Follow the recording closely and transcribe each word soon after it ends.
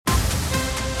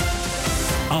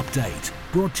Update,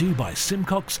 brought to you by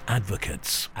Simcox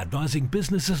Advocates, advising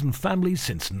businesses and families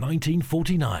since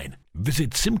 1949.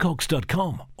 Visit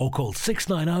simcox.com or call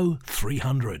 690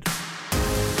 300.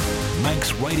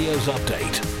 Manx Radio's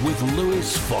Update with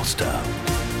Lewis Foster.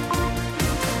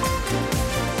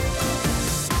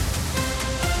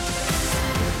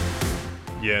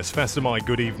 Yes, Festamai,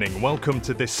 good evening. Welcome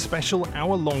to this special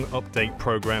hour-long update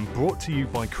programme brought to you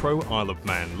by Crowe Isle of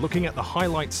Man, looking at the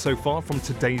highlights so far from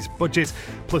today's budget,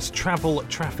 plus travel,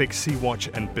 traffic, Sea Watch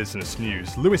and business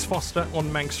news. Lewis Foster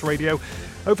on Manx Radio.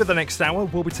 Over the next hour,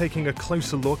 we'll be taking a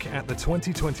closer look at the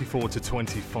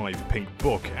 2024-25 Pink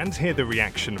Book and hear the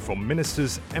reaction from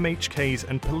ministers, MHKs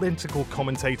and political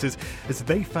commentators as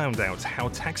they found out how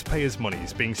taxpayers' money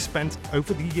is being spent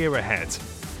over the year ahead.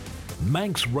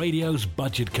 Manx Radio's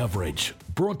budget coverage,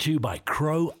 brought to you by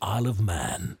Crowe Isle of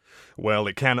Man. Well,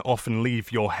 it can often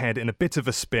leave your head in a bit of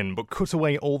a spin, but cut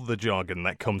away all the jargon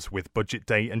that comes with Budget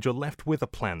Day and you're left with a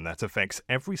plan that affects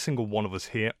every single one of us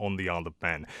here on the Isle of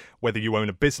Man. Whether you own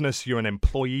a business, you're an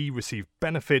employee, receive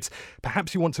benefits,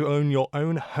 perhaps you want to own your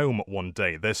own home one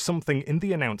day, there's something in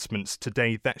the announcements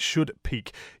today that should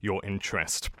pique your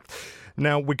interest.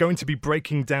 Now, we're going to be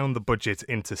breaking down the budget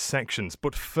into sections,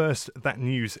 but first, that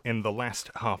news in the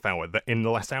last hour, that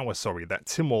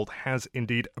Tynwald has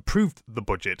indeed approved the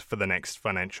budget for the next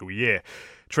financial year.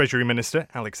 Treasury Minister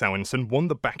Allinson won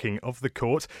the backing of the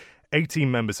court.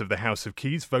 18 members of the House of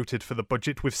Keys voted for the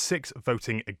budget, with 6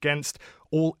 voting against.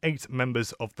 All 8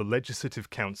 members of the Legislative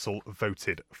Council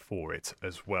voted for it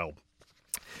as well.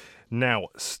 Now,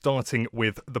 starting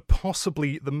with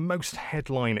possibly the most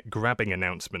headline-grabbing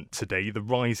announcement today, the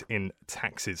rise in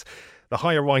taxes. The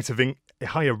higher rate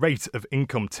of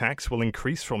income tax will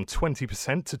increase from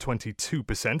 20% to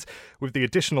 22%, with the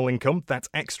additional income, that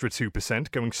extra 2%,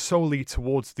 going solely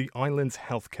towards the island's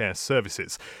healthcare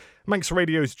services. Manx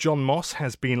Radio's John Moss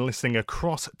has been listening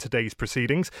across today's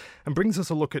proceedings and brings us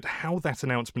a look at how that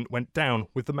announcement went down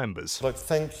with the members. I'd like to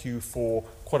thank you for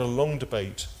quite a long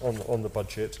debate on the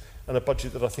budget, and a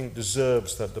budget that I think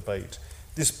deserves that debate.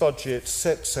 This budget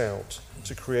sets out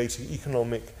to create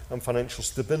economic and financial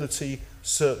stability,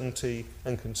 certainty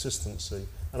and consistency,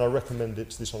 and I recommend it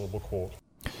to this Honourable Court.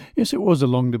 Yes, it was a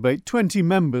long debate. 20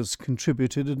 members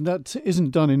contributed, and that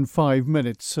isn't done in 5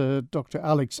 minutes. Dr.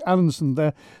 Allinson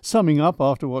there, summing up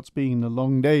after what's been a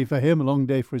long day for him, a long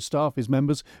day for his staff, his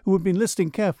members, who have been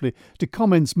listening carefully to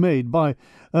comments made by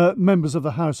members of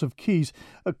the House of Keys.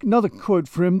 Another quote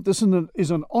for him: "This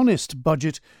is an honest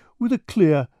budget with a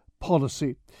clear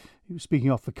policy." He was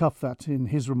speaking off the cuff that in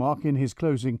his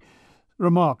closing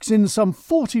remarks. In some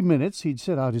 40 minutes, he'd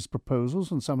set out his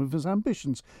proposals and some of his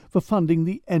ambitions for funding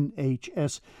the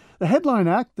NHS. The headline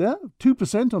act there,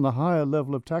 2% on the higher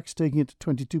level of tax, taking it to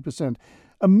 22%.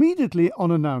 Immediately on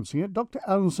announcing it, Dr.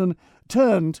 Allinson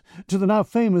turned to the now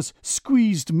famous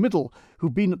squeezed middle,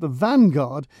 who've been at the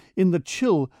vanguard in the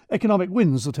chill economic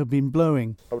winds that have been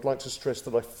blowing. I would like to stress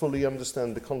that I fully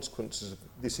understand the consequences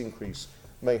this increase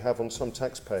may have on some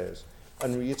taxpayers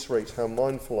and reiterate how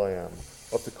mindful I am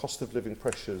of the cost of living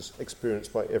pressures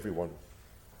experienced by everyone.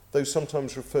 Those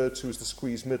sometimes referred to as the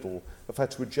squeezed middle have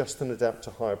had to adjust and adapt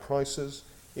to higher prices,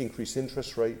 increased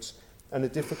interest rates and a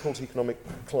difficult economic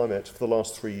climate for the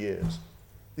last 3 years.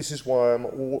 This is why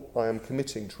I am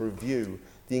committing to review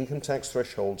the income tax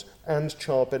thresholds and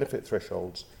child benefit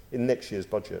thresholds in next year's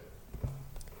budget.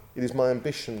 It is my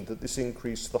ambition that this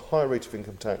increase to the higher rate of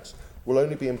income tax will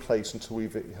only be in place until we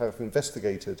have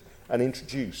investigated and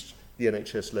introduced the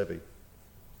NHS levy.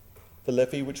 The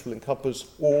levy, which will encompass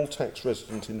all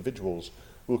tax-resident individuals,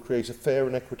 will create a fair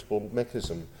and equitable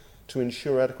mechanism to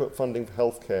ensure adequate funding for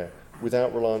healthcare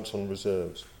without reliance on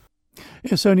reserves.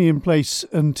 It's only in place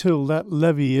until that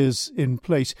levy is in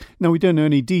place. Now, we don't know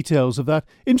any details of that.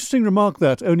 Interesting remark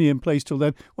that, only in place till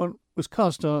then. One was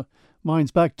cast our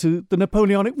minds back to the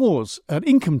Napoleonic Wars, an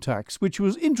income tax which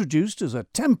was introduced as a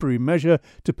temporary measure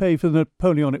to pay for the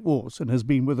Napoleonic Wars and has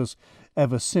been with us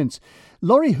ever since.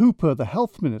 Laurie Hooper, the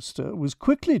health minister, was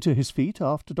quickly to his feet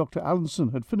after Dr. Allinson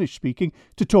had finished speaking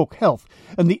to talk health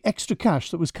and the extra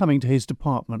cash that was coming to his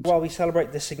department. While we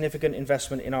celebrate this significant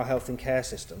investment in our health and care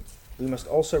system, we must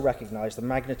also recognise the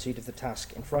magnitude of the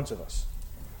task in front of us,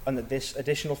 and that this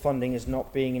additional funding is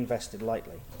not being invested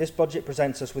lightly. This budget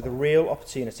presents us with a real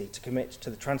opportunity to commit to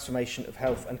the transformation of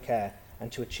health and care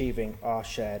and to achieving our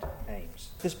shared aims.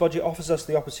 This budget offers us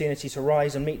the opportunity to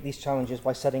rise and meet these challenges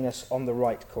by setting us on the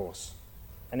right course.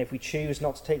 And if we choose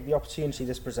not to take the opportunity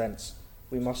this presents,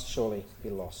 we must surely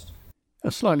be lost. A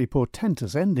slightly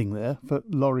portentous ending there for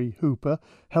Laurie Hooper,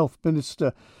 Health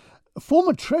Minister.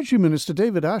 Former Treasury Minister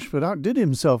David Ashford outdid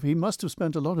himself. He must have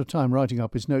spent a lot of time writing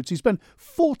up his notes. He spent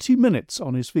 40 minutes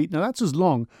on his feet. Now, that's as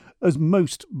long as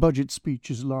most budget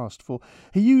speeches last for.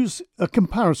 He used a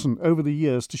comparison over the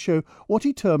years to show what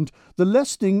he termed the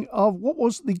lessening of what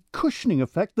was the cushioning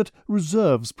effect that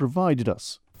reserves provided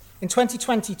us. In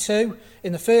 2022,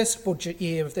 in the first budget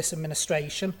year of this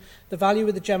administration, the value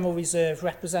of the General Reserve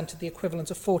represented the equivalent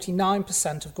of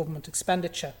 49% of government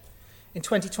expenditure. In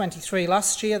 2023,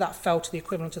 last year, that fell to the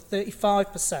equivalent of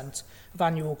 35% of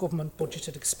annual government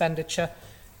budgeted expenditure.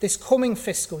 This coming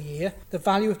fiscal year, the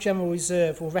value of General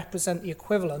Reserve will represent the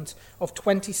equivalent of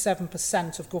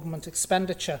 27% of government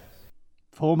expenditure.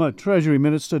 Former Treasury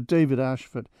Minister David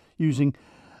Ashford, using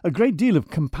a great deal of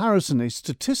comparison, his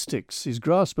statistics, his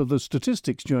grasp of the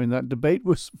statistics during that debate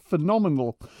was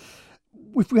phenomenal.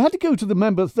 If we had to go to the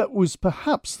member that was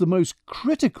perhaps the most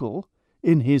critical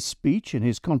in his speech, in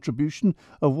his contribution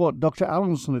of what Dr.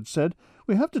 Allinson had said,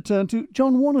 we have to turn to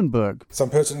John Wannenberg. Some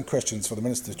pertinent questions for the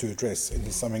Minister to address in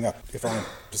his summing up if I'm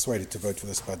persuaded to vote for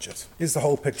this budget. Is the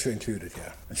whole picture included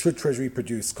here? And should Treasury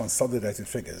produce consolidated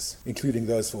figures, including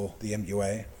those for the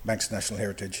MUA, Manx National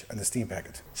Heritage and the steam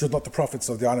packet? Should not the profits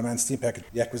of the Isle of Man steam packet,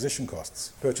 the acquisition costs,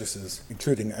 purchases,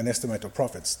 including an estimate of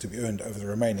profits to be earned over the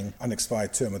remaining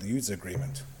unexpired term of the user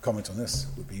agreement? Comment on this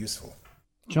would be useful.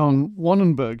 John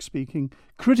Wannenberg speaking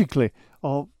critically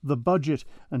of the budget,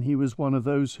 and he was one of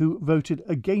those who voted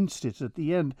against it at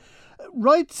the end.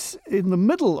 Right in the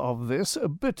middle of this, a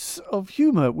bit of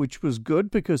humour, which was good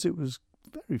because it was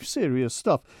very serious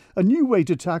stuff. A new way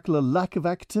to tackle a lack of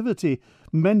activity,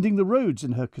 mending the roads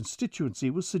in her constituency,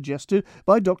 was suggested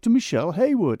by Dr. Michelle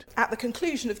Haywood. At the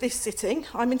conclusion of this sitting,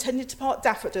 I'm intending to plant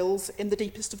daffodils in the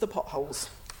deepest of the potholes.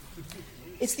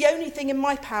 It's the only thing in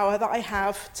my power that I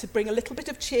have to bring a little bit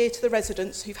of cheer to the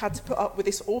residents who've had to put up with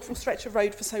this awful stretch of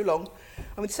road for so long.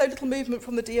 And with so little movement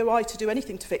from the DOI to do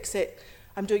anything to fix it,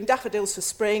 I'm doing daffodils for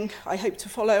spring. I hope to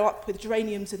follow up with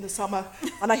geraniums in the summer.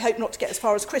 And I hope not to get as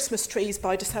far as Christmas trees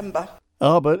by December.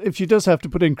 But if she does have to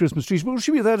put in Christmas trees, will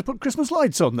she be there to put Christmas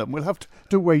lights on them? We'll have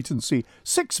to wait and see.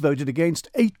 6 voted against,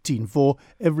 18 for.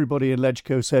 Everybody in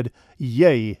Ledgeco said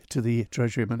yay to the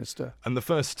Treasury Minister. And the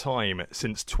first time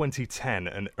since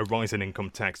 2010 a rise in income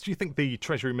tax. Do you think the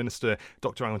Treasury Minister,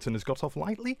 Dr. Allinson, has got off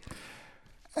lightly?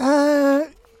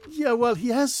 Yeah, well, he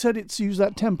has said it's used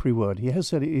that temporary word. He has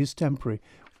said it is temporary.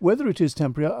 Whether it is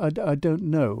temporary, I don't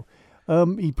know.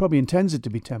 He probably intends it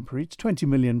to be temporary. It's £20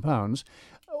 million.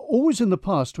 Always in the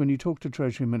past, when you talk to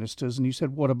Treasury Ministers and you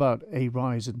said, what about a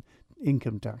rise in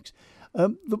income tax?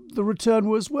 The return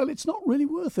was, well, it's not really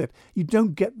worth it. You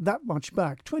don't get that much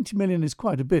back. 20 million is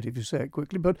quite a bit, if you say it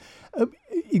quickly, but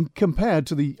compared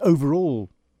to the overall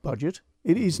budget,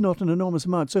 it is not an enormous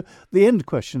amount. So the end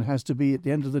question has to be, at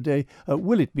the end of the day,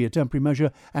 will it be a temporary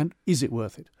measure and is it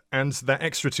worth it? And that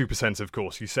extra 2%, of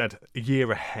course, you said a year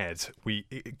ahead,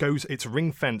 it's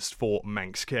ring-fenced for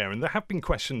Manx Care. And there have been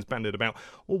questions bandied about,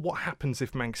 well, what happens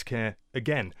if Manx Care,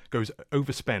 again,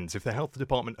 overspends, if the health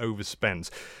department overspends?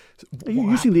 Are you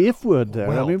using the if word there?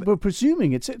 Well, I mean, we're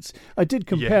presuming it's. I did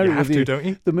compare it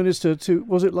with the minister to,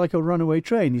 was it like a runaway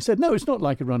train? He said, no, it's not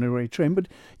like a runaway train, but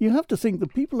you have to think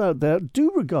that people out there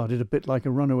do regard it a bit like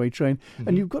a runaway train,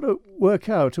 and you've got to work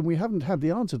out, and we haven't had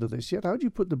the answer to this yet, how do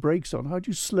you put the brakes on? How do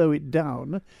you slow it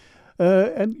down?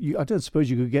 I don't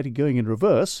suppose you could get it going in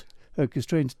reverse, because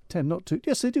trains tend not to.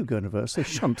 Yes, they do go in reverse. They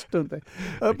shunt, don't they?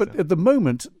 Exactly. But at the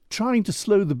moment, trying to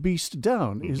slow the beast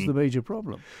down is the major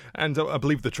problem. And I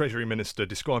believe the Treasury Minister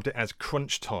described it as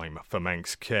crunch time for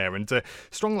Manx Care. And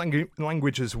strong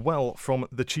language as well from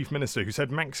the Chief Minister, who said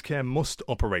Manx Care must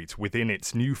operate within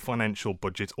its new financial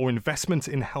budget or investment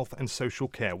in health and social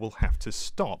care will have to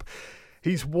stop.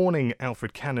 He's warning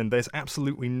Alfred Cannan there's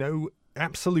absolute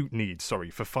need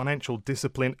for financial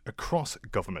discipline across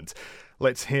government.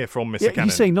 Let's hear from Mr. Cannan.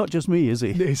 He's saying not just me, is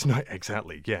he? It's not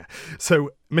exactly, yeah.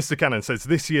 So Mr. Cannan says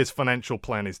this year's financial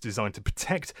plan is designed to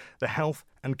protect the health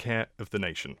and care of the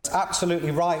nation. It's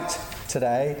absolutely right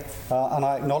today, and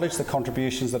I acknowledge the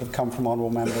contributions that have come from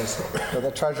honourable members, that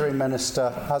the Treasury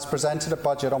Minister has presented a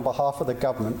budget on behalf of the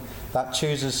government that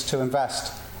chooses to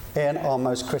invest in our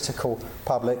most critical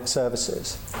public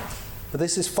services. But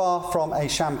this is far from a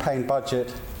champagne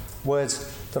budget,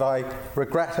 words that I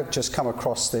regret have just come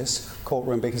across this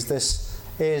courtroom, because this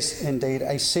is indeed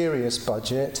a serious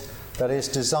budget that is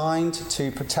designed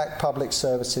to protect public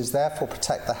services, therefore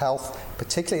protect the health,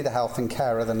 particularly the health and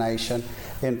care of the nation,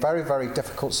 in very, very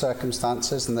difficult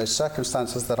circumstances, and those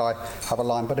circumstances that I have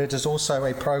aligned. But it is also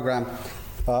a programme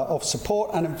of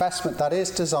support and investment that is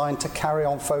designed to carry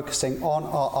on focusing on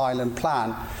our island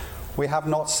plan, We have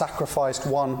not sacrificed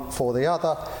one for the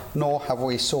other, nor have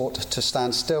we sought to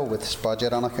stand still with this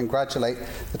budget, and I congratulate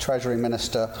the Treasury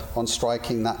Minister on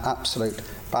striking that absolute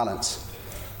balance.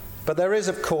 But there is,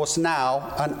 of course,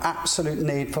 now an absolute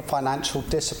need for financial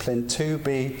discipline to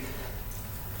be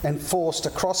enforced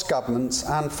across governments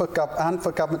and for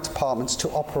government departments to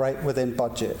operate within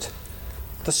budget.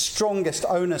 The strongest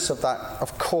onus of that,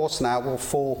 of course, now will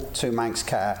fall to Manx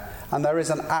Care, and there is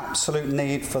an absolute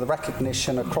need for the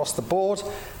recognition across the board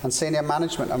and senior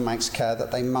management of Manx Care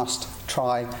that they must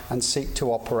try and seek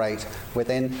to operate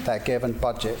within their given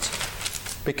budget.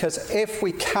 Because if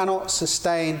we cannot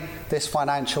sustain this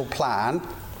financial plan,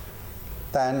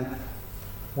 then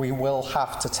we will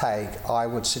have to take, I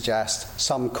would suggest,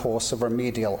 some course of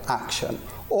remedial action.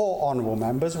 Or, honourable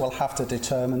members, will have to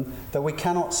determine that we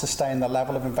cannot sustain the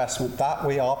level of investment that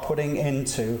we are putting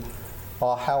into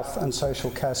our health and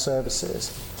social care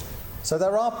services. So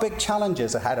there are big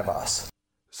challenges ahead of us.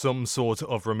 Some sort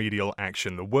of remedial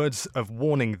action. The words of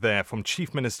warning there from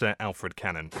Chief Minister Alfred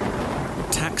Cannan.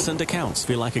 Tax and accounts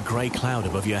feel like a grey cloud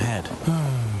above your head.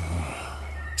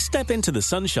 Step into the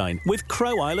sunshine with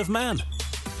Crowe Isle of Man.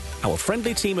 Our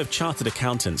friendly team of chartered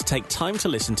accountants take time to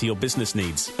listen to your business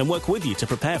needs and work with you to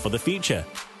prepare for the future.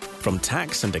 From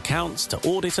tax and accounts to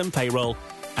audit and payroll,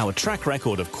 our track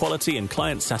record of quality and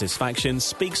client satisfaction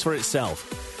speaks for itself.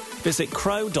 Visit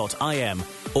crowe.im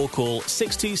or call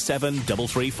 627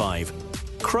 335.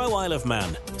 Crowe Isle of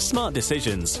Man. Smart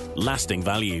decisions. Lasting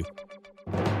value.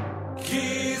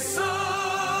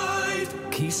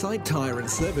 Quayside Tyre and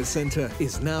Service Centre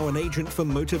is now an agent for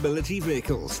Motability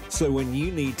vehicles. So when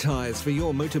you need tyres for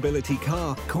your Motability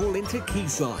car, call into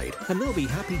Quayside and they'll be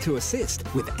happy to assist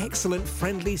with excellent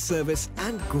friendly service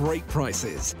and great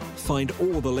prices. Find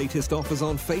all the latest offers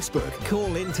on Facebook.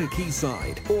 Call into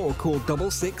Quayside or call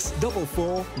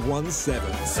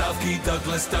 664417. South Quay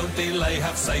Douglas, don't delay,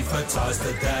 have safer tyres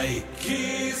today.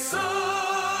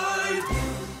 Quayside.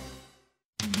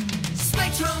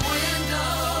 Spectrum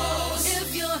Windows.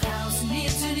 If your house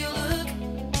needs a new look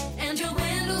and your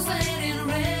windows let in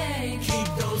rain, keep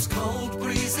those cold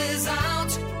breezes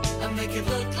out and make it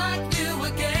look like new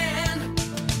again.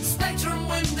 Spectrum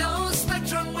Windows,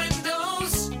 Spectrum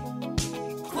Windows.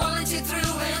 Quality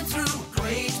through and through.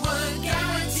 Great work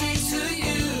guaranteed to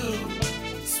you.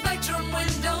 Spectrum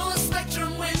Windows,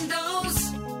 Spectrum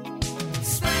Windows.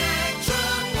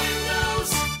 Spectrum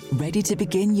Windows. Ready to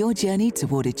begin your journey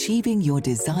toward achieving your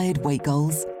desired weight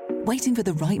goals? Waiting for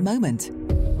the right moment?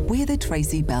 We're the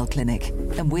Tracy Bell Clinic,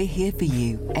 and we're here for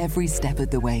you every step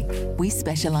of the way. We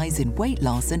specialise in weight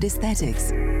loss and aesthetics,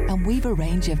 and we've a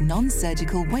range of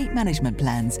non-surgical weight management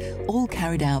plans, all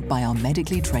carried out by our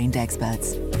medically trained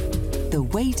experts. The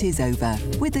wait is over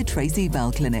with the Tracy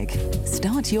Bell Clinic.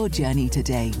 Start your journey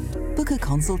today. Book a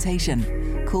consultation.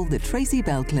 Call the Tracy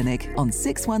Bell Clinic on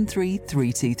 613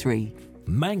 323.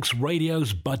 Manx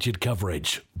Radio's budget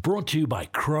coverage, brought to you by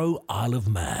Crowe Isle of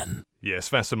Man. Yes,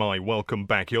 Vasamai, welcome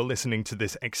back. You're listening to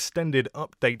this extended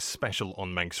update special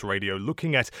on Manx Radio,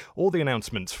 looking at all the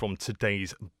announcements from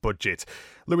today's budget.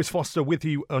 Lewis Foster with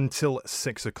you until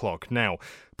 6 o'clock. Now,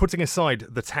 putting aside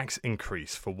the tax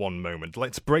increase for one moment,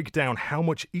 let's break down how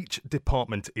much each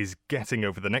department is getting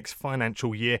over the next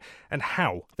financial year and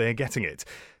how they're getting it.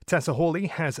 Tessa Hawley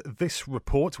has this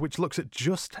report which looks at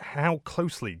just how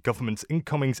closely government's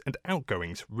incomings and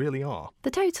outgoings really are.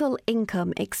 The total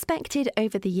income expected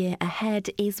over the year ahead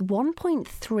is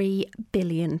 £1.3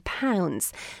 billion.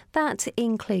 That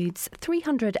includes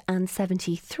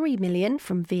 £373 million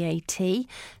from VAT,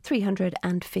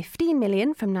 £315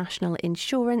 million from national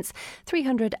insurance,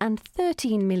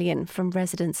 £313 million from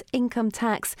residents' income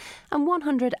tax, and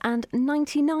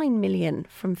 £199 million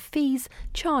from fees,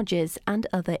 charges and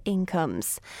other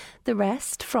incomes. The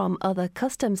rest from other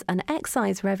customs and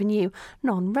excise revenue,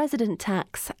 non-resident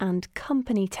tax and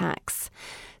company tax.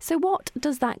 So what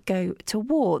does that go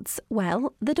towards?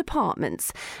 Well, the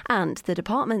departments. And the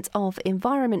Department of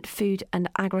Environment, Food and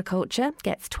Agriculture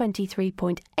gets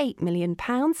 £23.8 million.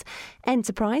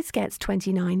 Enterprise gets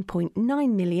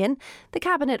 £29.9 million. The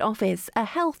Cabinet Office a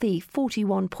healthy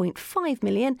 £41.5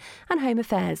 million. And Home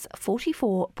Affairs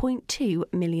 £44.2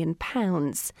 million.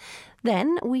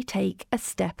 Then we take a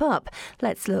step up.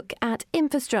 Let's look at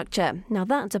infrastructure. Now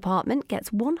that department gets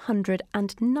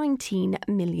 £119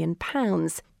 million.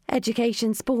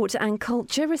 Education, Sport and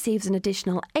Culture receives an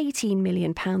additional £18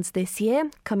 million this year,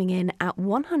 coming in at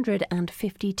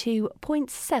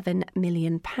 £152.7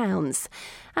 million.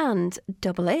 And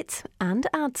double it and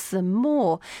add some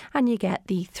more, and you get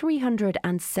the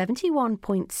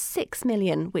 £371.6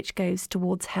 million, which goes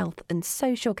towards health and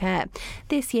social care.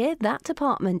 This year, that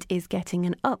department is getting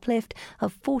an uplift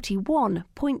of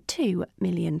 £41.2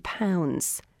 million.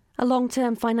 A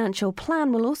long-term financial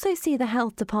plan will also see the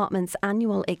Health Department's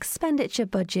annual expenditure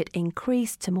budget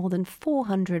increase to more than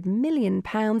 £400 million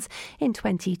in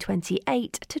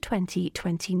 2028 to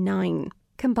 2029.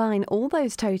 Combine all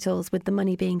those totals with the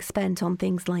money being spent on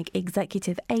things like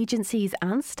executive agencies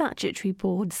and statutory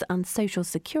boards and social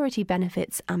security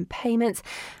benefits and payments,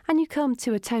 and you come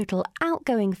to a total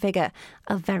outgoing figure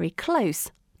of very close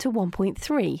to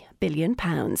 £1.3 billion.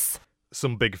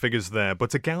 Some big figures there,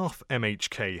 but a Garth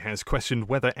MHK has questioned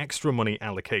whether extra money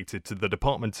allocated to the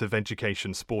Department of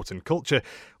Education, Sport and Culture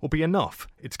will be enough.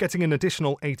 It's getting an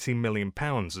additional £18 million,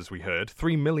 as we heard,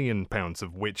 £3 million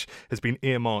of which has been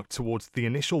earmarked towards the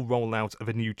initial rollout of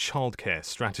a new childcare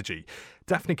strategy.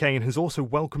 Daphne Kane has also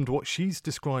welcomed what she's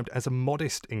described as a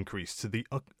modest increase to the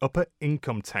upper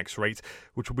income tax rate,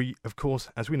 which will be, of course,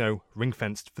 as we know,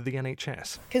 ring-fenced for the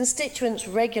NHS. Constituents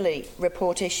regularly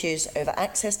report issues over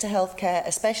access to healthcare,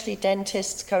 especially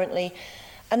dentists currently,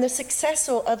 and the success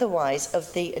or otherwise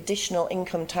of the additional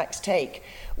income tax take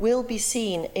will be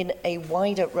seen in a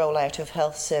wider rollout of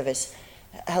health services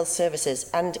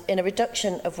and in a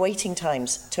reduction of waiting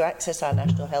times to access our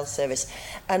National Health Service.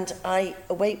 And I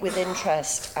await with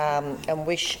interest and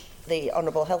wish the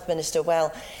Honourable Health Minister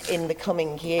well in the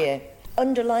coming year.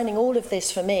 Underlining all of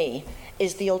this for me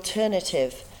is the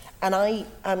alternative, and I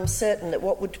am certain that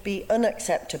what would be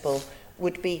unacceptable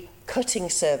would be cutting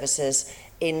services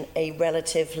in a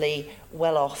relatively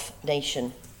well-off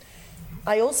nation.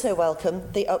 I also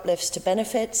welcome the uplifts to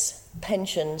benefits,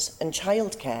 pensions and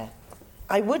childcare.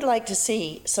 I would like to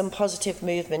see some positive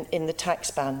movement in the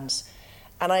tax bands,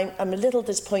 and I'm a little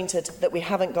disappointed that we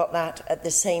haven't got that at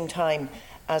the same time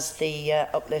as the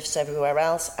uplifts everywhere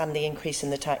else and the increase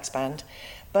in the tax band.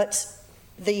 But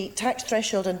the tax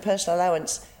threshold and personal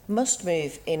allowance must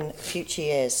move in future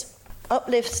years.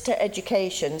 Uplifts to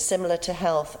education, similar to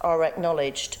health, are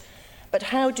acknowledged, but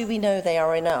how do we know they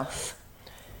are enough?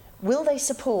 Will they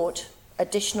support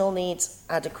additional needs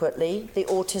adequately, the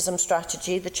autism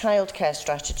strategy, the childcare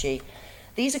strategy?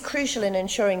 These are crucial in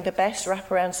ensuring the best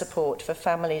wraparound support for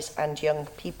families and young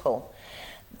people.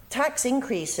 Tax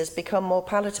increases become more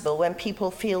palatable when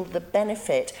people feel the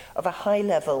benefit of a high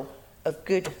level of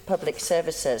good public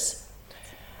services.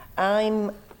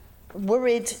 I'm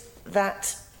worried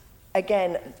that,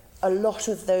 again, a lot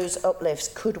of those uplifts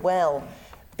could well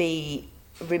be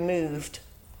removed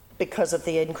because of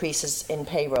the increases in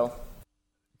payroll.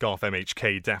 Garth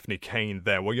MHK, Daphne Kane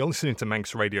there. Well, you're listening to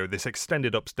Manx Radio, this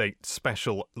extended update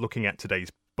special looking at today's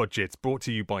budget, brought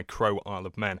to you by Crowe Isle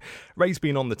of Man. Ray's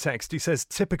been on the text. He says,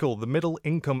 typical, the middle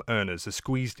income earners are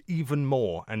squeezed even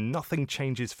more and nothing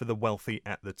changes for the wealthy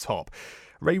at the top.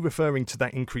 Ray referring to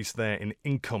that increase there in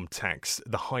income tax,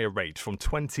 the higher rate from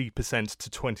 20% to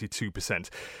 22%.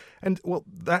 And, well,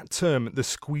 that term, the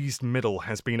squeezed middle,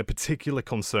 has been a particular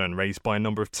concern raised by a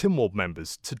number of Tynwald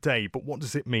members today. But what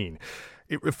does it mean?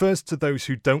 It refers to those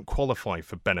who don't qualify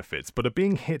for benefits but are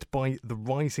being hit by the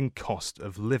rising cost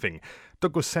of living.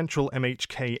 Douglas Central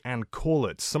MHK Anne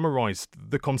Corlett summarised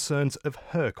the concerns of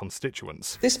her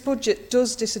constituents. This budget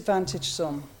does disadvantage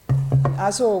some.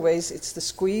 As always, it's the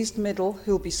squeezed middle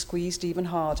who'll be squeezed even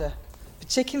harder,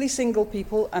 particularly single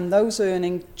people and those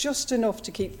earning just enough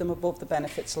to keep them above the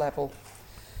benefits level.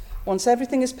 Once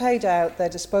everything is paid out, their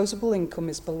disposable income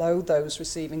is below those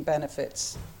receiving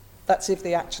benefits. That's if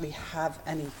they actually have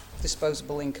any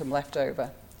disposable income left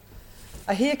over.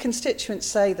 I hear constituents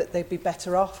say that they'd be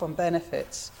better off on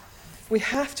benefits. We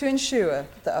have to ensure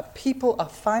that our people are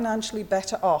financially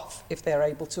better off if they're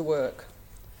able to work.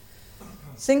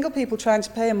 Single people trying to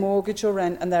pay a mortgage or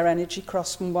rent and their energy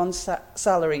costs from one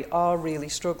salary are really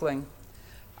struggling.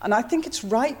 And I think it's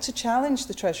right to challenge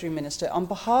the Treasury Minister on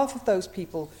behalf of those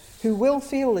people who will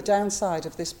feel the downside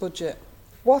of this budget.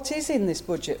 What is in this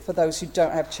budget for those who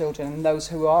don't have children and those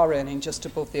who are earning just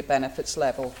above their benefits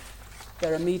level?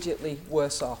 They're immediately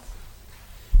worse off.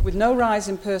 With no rise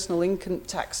in personal income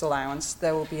tax allowance,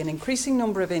 there will be an increasing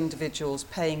number of individuals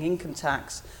paying income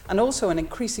tax and also an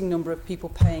increasing number of people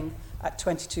paying at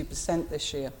 22%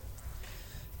 this year.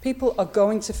 People are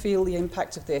going to feel the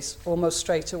impact of this almost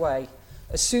straight away,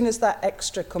 as soon as that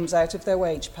extra comes out of their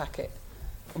wage packet.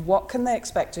 And what can they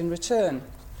expect in return?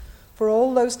 For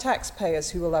all those taxpayers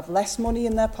who will have less money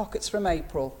in their pockets from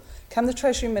April, Can the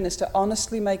Treasury Minister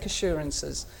honestly make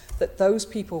assurances that those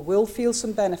people will feel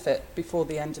some benefit before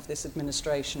the end of this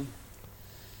administration?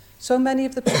 So many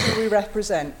of the people we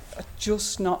represent are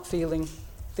just not feeling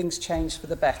things change for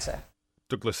the better.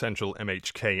 Douglas Central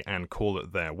MHK and call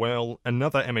it there. Well,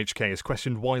 another MHK has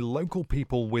questioned why local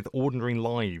people with ordinary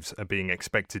lives are being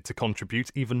expected to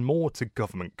contribute even more to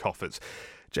government coffers.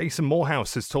 Jason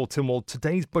Morehouse has told Tynwald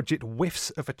today's budget whiffs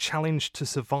of a challenge to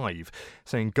survive,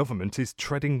 saying government is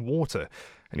treading water.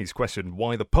 And he's questioned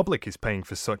why the public is paying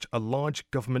for such a large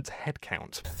government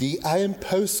headcount. The IAM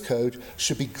postcode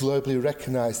should be globally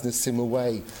recognised in a similar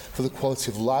way for the quality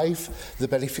of life, the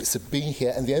benefits of being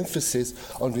here, and the emphasis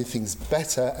on doing things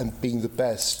better and being the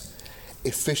best,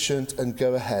 efficient and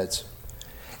go ahead.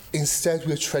 Instead,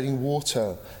 we are treading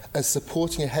water and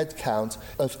supporting a headcount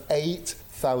of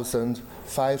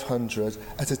 8,500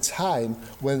 at a time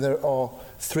when there are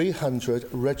 300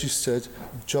 registered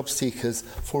job seekers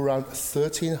for around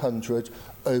 1,300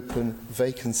 open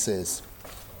vacancies.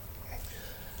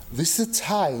 This is a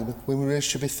time when we really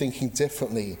should be thinking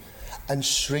differently and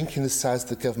shrinking the size of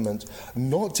the government,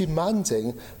 not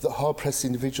demanding that hard-pressed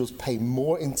individuals pay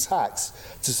more in tax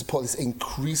to support this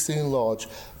increasingly large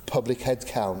public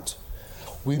headcount.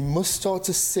 We must start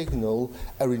to signal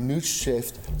a renewed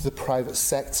shift to the private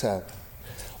sector.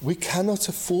 We cannot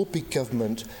afford big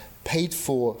government paid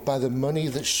for by the money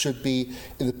that should be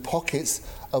in the pockets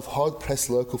of hard-pressed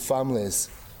local families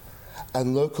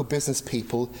and local business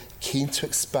people keen to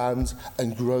expand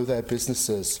and grow their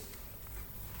businesses.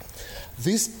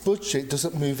 This budget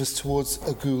doesn't move us towards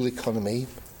a Google economy.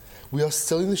 We are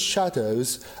still in the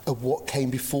shadows of what came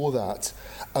before that,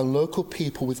 and local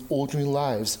people with ordinary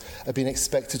lives are being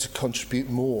expected to contribute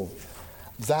more.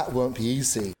 That won't be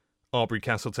easy. Arbury,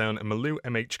 Castletown and Maloo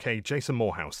MHK, Jason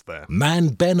Morehouse there. Man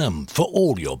Benham for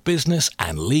all your business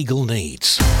and legal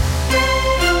needs.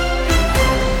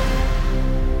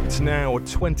 It's now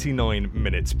 29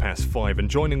 minutes past 5 and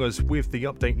joining us with the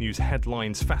Update News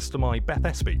headlines, fast am I, Beth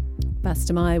Espy. Fast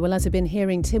am I. Well, as we've been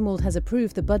hearing, Tynwald has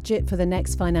approved the budget for the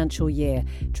next financial year.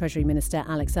 Treasury Minister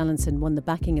Allinson won the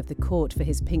backing of the court for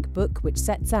his Pink Book, which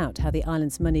sets out how the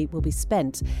island's money will be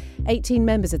spent. 18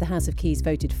 members of the House of Keys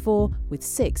voted for, with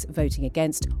 6 voting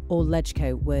against. All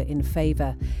Legco were in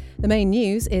favour. The main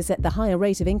news is that the higher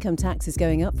rate of income tax is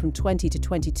going up from 20 to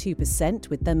 22%,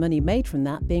 with the money made from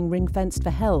that being ring-fenced for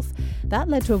health. That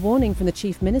led to a warning from the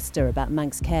Chief Minister about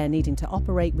Manx Care needing to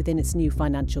operate within its new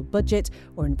financial budget,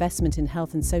 or investment in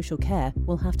health and social care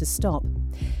will have to stop.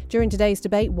 During today's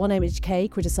debate, one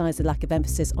MHK criticised the lack of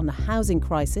emphasis on the housing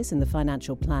crisis in the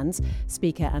financial plans.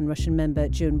 Speaker and Russian member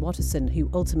June Watterson, who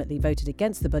ultimately voted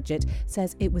against the budget,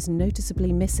 says it was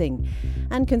noticeably missing.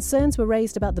 And concerns were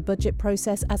raised about the budget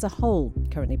process as a whole.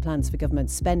 Currently, plans for government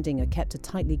spending are kept a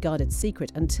tightly guarded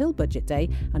secret until budget day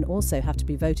and also have to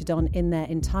be voted on in their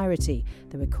entirety.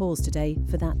 There were calls today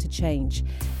for that to change.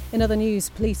 In other news,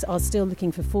 police are still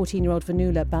looking for 14-year-old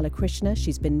Vanula Balakrishna.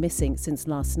 She's been missing since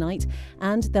last night.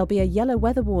 And there'll be a yellow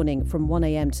weather warning from 1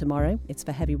 a.m. tomorrow. It's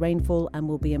for heavy rainfall and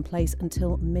will be in place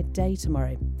until midday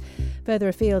tomorrow. Further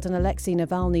afield, and Alexei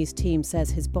Navalny's team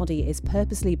says his body is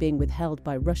purposely being withheld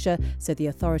by Russia so the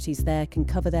authorities there can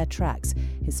cover their tracks.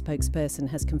 His spokesperson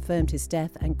has confirmed his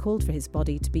death and called for his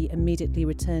body to be immediately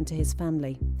returned to his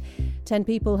family. 10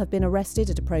 people have been arrested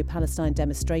at a pro-Palestine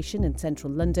demonstration in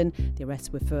central London. The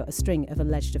arrests were for a string of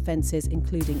alleged offences,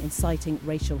 including inciting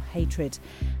racial hatred.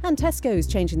 And Tesco's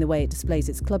changing the way it displays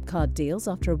its club card deals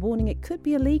after a warning it could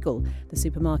be illegal. The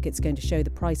supermarket's going to show the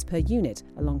price per unit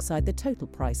alongside the total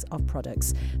price of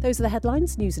products. Those are the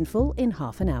headlines. News in full in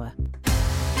half an hour.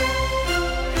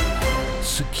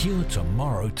 Secure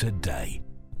tomorrow today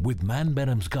with Man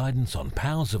Benham's guidance on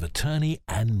powers of attorney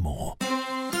and more.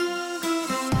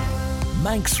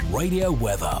 Manx Radio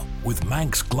Weather with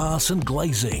Manx Glass and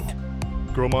Glazing.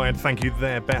 Gromyard, thank you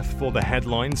there, Beth, for the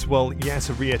headlines. Well, yes,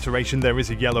 a reiteration, there is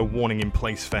a yellow warning in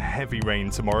place for heavy rain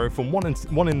tomorrow from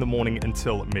 1 in the morning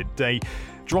until midday.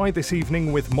 Dry this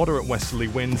evening with moderate westerly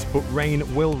winds, but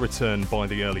rain will return by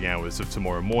the early hours of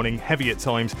tomorrow morning, heavy at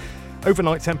times.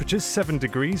 Overnight temperatures 7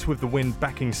 degrees with the wind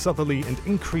backing southerly and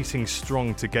increasing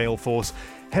strong to gale force.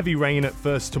 Heavy rain at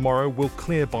first tomorrow will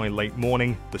clear by late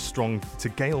morning. The strong to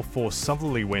gale force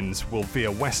southerly winds will veer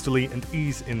westerly and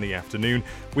ease in the afternoon,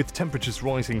 with temperatures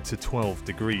rising to 12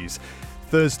 degrees.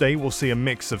 Thursday will see a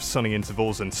mix of sunny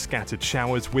intervals and scattered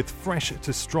showers with fresh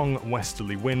to strong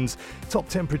westerly winds. Top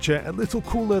temperature a little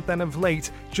cooler than of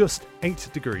late, just 8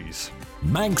 degrees.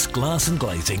 Manx Glass and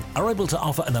Glazing are able to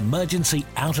offer an emergency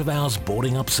out-of-hours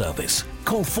boarding up service.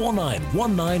 Call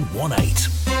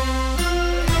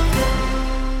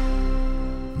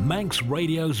 491918. Manx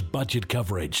Radio's budget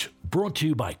coverage. brought to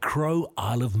you by Crowe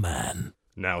Isle of Man.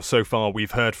 Now, so far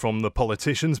we've heard from the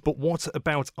politicians, but what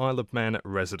about Isle of Man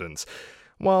residents?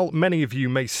 While many of you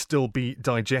may still be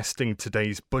digesting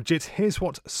today's budget, here's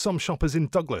what some shoppers in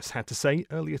Douglas had to say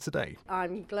earlier today.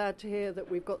 I'm glad to hear that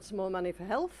we've got some more money for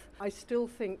health. I still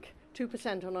think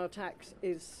 2% on our tax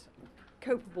is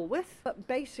copable with, but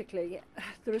basically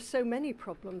there are so many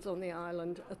problems on the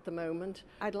island at the moment.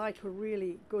 I'd like a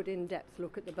really good in-depth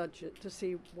look at the budget to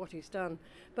see what he's done,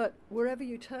 but wherever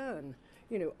you turn,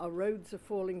 you know, our roads are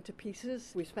falling to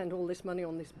pieces. We spend all this money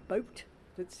on this boat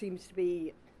that seems to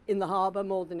be in the harbour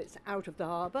more than it's out of the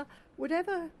harbour.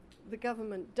 Whatever the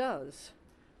government does,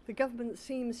 the government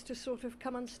seems to sort of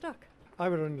come unstuck. I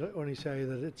would only say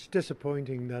that it's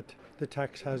disappointing that the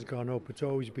tax has gone up. It's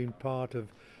always been part of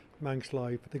Manx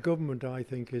life. The government, I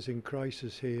think, is in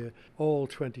crisis here. All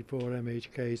 24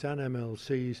 MHKs and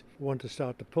MLCs want to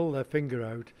start to pull their finger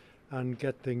out and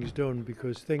get things done,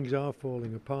 because things are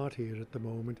falling apart here at the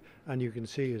moment and you can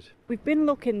see it. We've been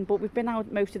looking, but we've been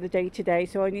out most of the day today,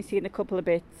 so only seen a couple of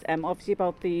bits. Obviously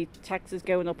about the taxes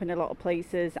going up in a lot of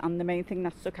places, and the main thing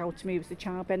that stuck out to me was the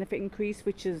child benefit increase,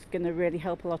 which is going to really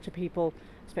help a lot of people,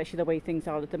 especially the way things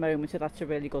are at the moment, so that's a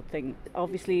really good thing.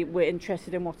 Obviously we're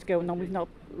interested in what's going on. We've not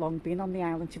long been on the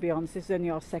island, to be honest. This is only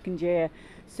our second year,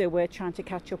 so we're trying to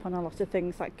catch up on a lot of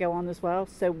things that go on as well,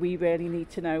 so we really need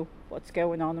to know what's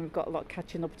going on, and we've got a lot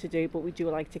catching up to do, but we do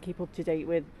like to keep up to date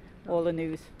with all the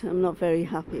news. I'm not very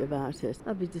happy about it.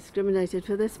 I'll be discriminated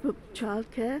for this, but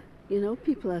childcare, you know,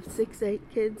 people have 6-8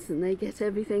 kids and they get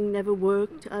everything, never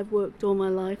worked. I've worked all my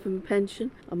life and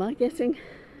pension. Am I getting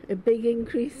a big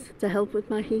increase to help with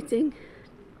my heating?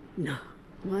 No.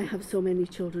 Why have so many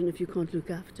children if you can't look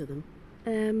after them?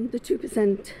 The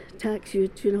 2% tax, your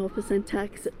 2.5%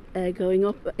 tax going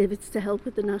up, if it's to help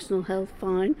with the national health,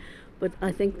 fine. But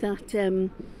I think that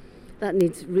that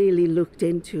needs really looked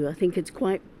into. I think it's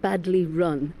quite badly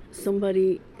run.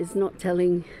 Somebody is not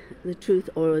telling the truth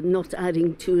or not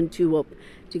adding 2 and 2 up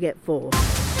to get 4.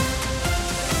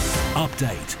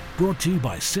 Update brought to you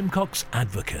by Simcox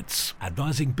Advocates,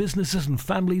 advising businesses and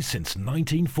families since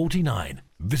 1949.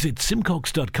 Visit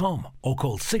simcox.com or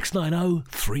call 690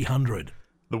 300.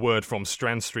 The word from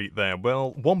Strand Street there.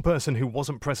 Well, one person who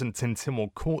wasn't present in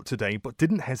Tynwald Court today but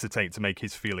didn't hesitate to make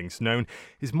his feelings known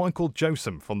is Michael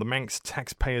Josem from the Manx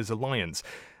Taxpayers Alliance.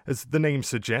 As the name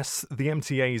suggests, the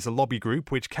MTA is a lobby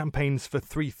group which campaigns for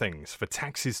 3 things: for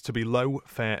taxes to be low,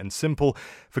 fair and simple,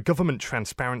 for government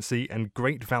transparency and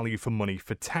great value for money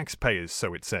for taxpayers,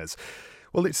 so it says.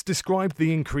 Well, it's described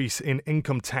the increase in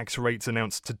income tax rates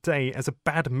announced today as a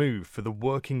bad move for the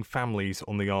working families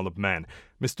on the Isle of Man.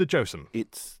 Mr. Josem.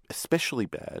 It's especially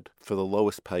bad for the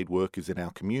lowest paid workers in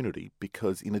our community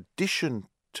because in addition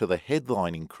to the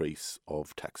headline increase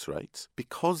of tax rates,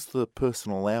 because the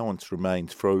personal allowance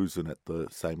remains frozen at the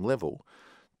same level,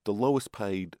 the lowest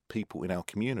paid people in our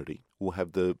community will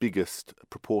have the biggest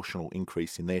proportional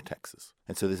increase in their taxes.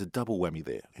 And so there's a double whammy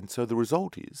there. And so the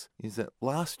result is that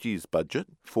last year's budget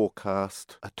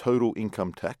forecast a total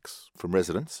income tax from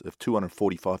residents of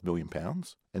 £245 million,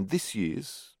 and this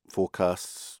year's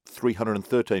forecasts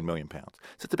 £313 million. So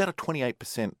it's about a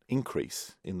 28%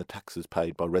 increase in the taxes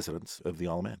paid by residents of the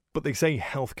Isle of Man. But they say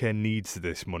healthcare needs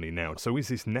this money now. So is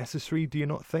this necessary, do you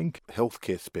not think?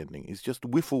 Healthcare spending is just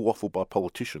whiffle-waffle by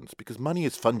politicians because money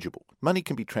is fungible. Money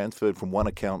can be transferred from one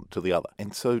account to the other.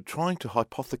 And so trying to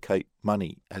hypothecate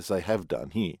money, as they have done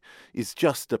here, is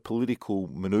just a political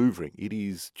manoeuvring. It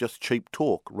is just cheap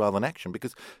talk rather than action,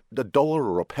 because a dollar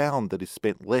or a pound that is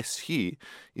spent less here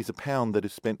is a pound that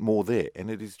is spent more there, and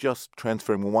it is just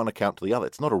transferring from one account to the other.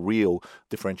 It's not a real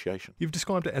differentiation. You've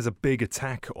described it as a big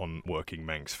attack on working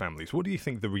Manx families. What do you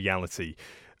think the reality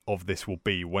of this will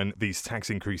be when these tax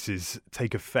increases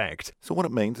take effect? So what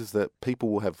it means is that people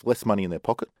will have less money in their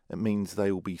pocket. It means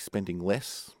they will be spending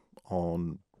less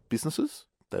on businesses.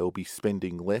 They will be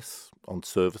spending less on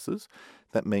services.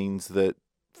 That means that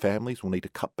families will need to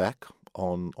cut back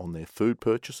on their food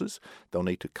purchases. They'll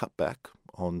need to cut back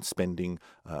on spending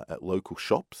at local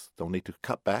shops. They'll need to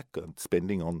cut back on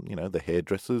spending on, the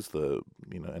hairdressers,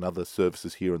 and other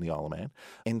services here in the Isle of Man.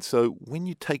 And so when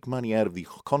you take money out of the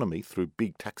economy through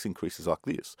big tax increases like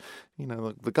this,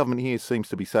 the government here seems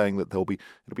to be saying that it'll be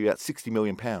about £60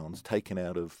 million taken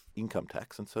out of income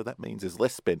tax. And so that means there's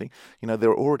less spending. There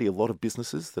are already a lot of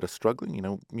businesses that are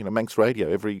struggling. Manx Radio,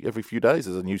 every few days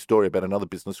there's a new story about another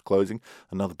business closing,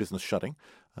 another business shutting.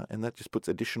 And that just puts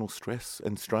additional stress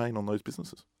and strain on those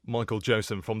businesses. Michael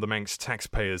Josem from the Manx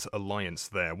Taxpayers Alliance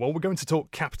there. Well, we're going to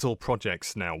talk capital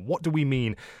projects now. What do we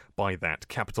mean by that,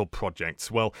 capital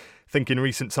projects? Well, think in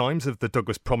recent times of the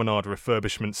Douglas Promenade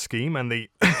refurbishment scheme and the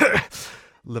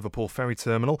Liverpool Ferry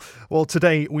Terminal. Well,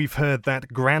 today we've heard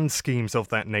that grand schemes of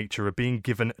that nature are being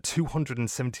given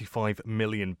 £275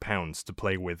 million to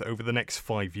play with over the next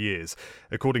 5 years.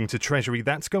 According to Treasury,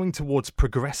 that's going towards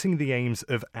progressing the aims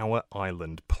of our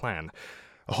island plan.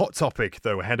 A hot topic,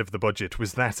 though, ahead of the budget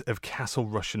was that of Castle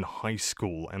Rushen High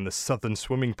School and the Southern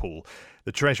Swimming Pool.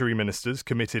 The Treasury ministers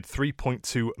committed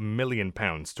 £3.2 million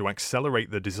to accelerate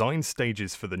the design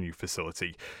stages for the new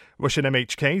facility. Rushen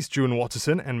MHK's Juan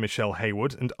Watterson and Michelle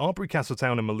Haywood and Arbury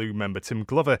Castletown and Maloo member Tim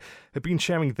Glover have been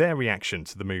sharing their reaction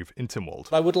to the move in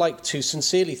Tynwald. I would like to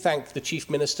sincerely thank the Chief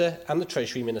Minister and the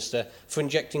Treasury Minister for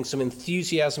injecting some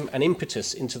enthusiasm and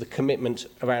impetus into the commitment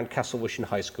around Castle Rushen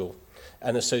High School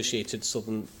and associated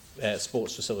southern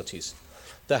sports facilities.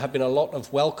 There have been a lot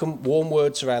of welcome, warm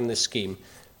words around this scheme,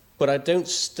 but I don't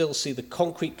still see the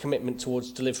concrete commitment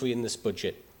towards delivery in this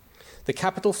budget. The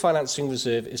Capital Financing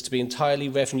Reserve is to be entirely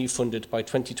revenue funded by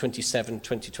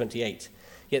 2027-2028,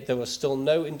 yet there are still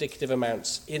no indicative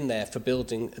amounts in there for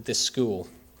building this school.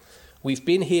 We've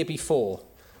been here before,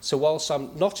 so whilst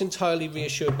I'm not entirely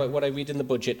reassured by what I read in the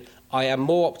budget, I am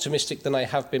more optimistic than I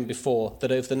have been before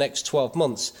that over the next 12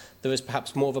 months there is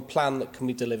perhaps more of a plan that can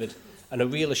be delivered and a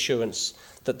real assurance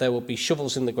that there will be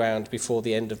shovels in the ground before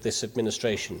the end of this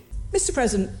administration. Mr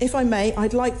President, if I may,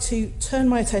 I'd like to turn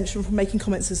my attention from making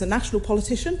comments as a national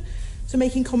politician to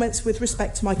making comments with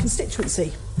respect to my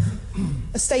constituency,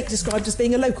 a state described as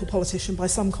being a local politician by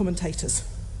some commentators.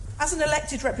 As an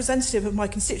elected representative of my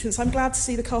constituents, I'm glad to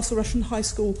see the Castle Rushen High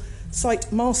School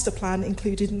site master plan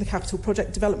included in the Capital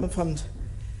Project Development Fund,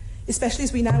 especially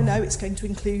as we now know it's going to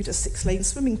include a 6-lane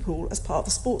swimming pool as part of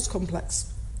the sports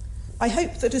complex. I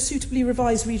hope that a suitably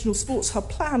revised regional sports hub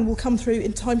plan will come through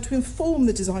in time to inform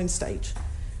the design stage,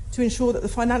 to ensure that the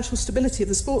financial stability of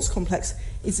the sports complex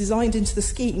is designed into the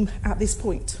scheme at this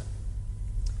point.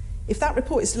 If that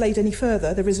report is delayed any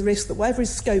further, there is a risk that whatever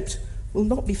is scoped will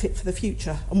not be fit for the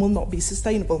future and will not be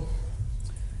sustainable.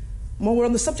 And while we're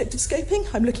on the subject of scoping,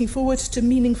 I'm looking forward to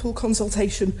meaningful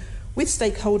consultation with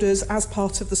stakeholders as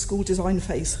part of the school design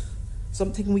phase,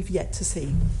 something we've yet to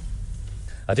see.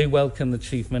 I do welcome the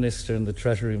Chief Minister and the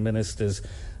Treasury Minister's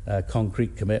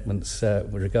concrete commitments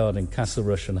regarding Castle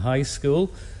Rushen High School.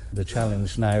 The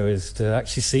challenge now is to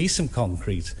actually see some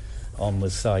concrete on the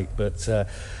site, but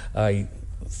I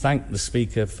thank the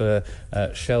Speaker for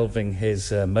shelving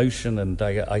his motion, and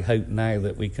I hope now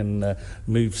that we can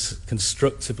move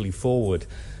constructively forward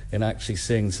in actually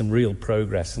seeing some real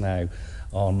progress now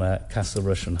on Castle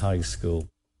Rushen High School.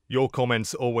 Your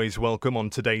comments always welcome on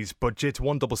today's budget.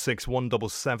 166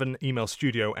 177, email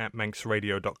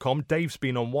studio@manxradio.com. Dave's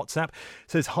been on WhatsApp,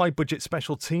 says, hi budget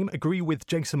special team, agree with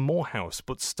Jason Morehouse,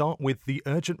 but start with the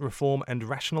urgent reform and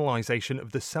rationalisation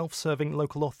of the self-serving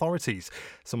local authorities.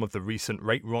 Some of the recent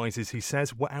rate rises, he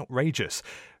says, were outrageous.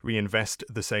 Reinvest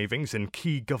the savings in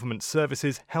key government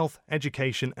services, health,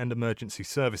 education and emergency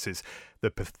services.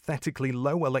 The pathetically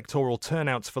low electoral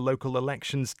turnouts for local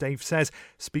elections, Dave says,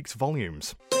 speaks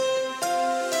volumes.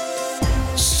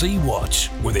 Sea Watch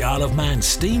with the Isle of Man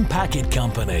Steam Packet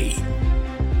Company.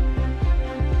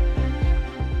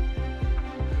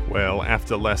 Well,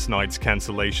 after last night's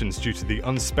cancellations due to the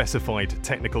unspecified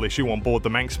technical issue on board the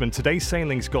Manxman, today's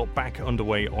sailings got back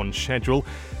underway on schedule.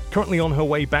 Currently on her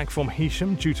way back from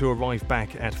Heysham, due to arrive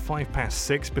back at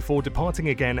 6:05 before departing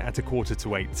again at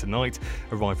 7:45 tonight,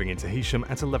 arriving into Heysham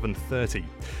at 11:30.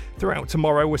 Throughout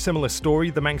tomorrow, a similar story.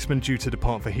 The Manxman due to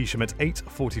depart for Heysham at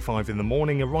 8:45 in the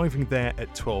morning, arriving there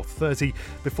at 12:30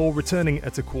 before returning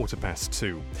at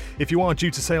 2:15. If you are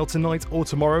due to sail tonight or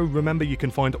tomorrow, remember you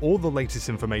can find all the latest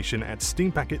information at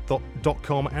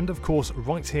steampacket.com and of course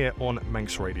right here on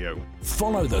Manx Radio.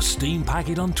 Follow the Steam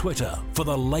Packet on Twitter for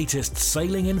the latest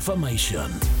sailing information.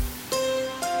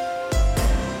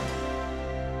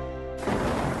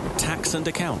 Tax and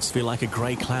accounts feel like a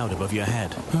grey cloud above your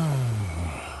head.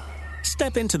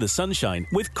 Step into the sunshine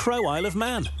with Crowe Isle of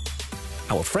Man.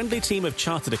 Our friendly team of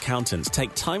chartered accountants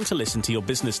take time to listen to your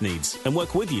business needs and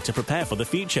work with you to prepare for the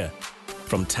future.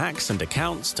 From tax and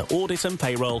accounts to audit and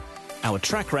payroll, our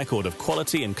track record of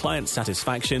quality and client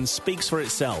satisfaction speaks for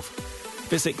itself.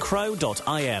 Visit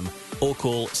crowe.im or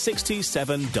call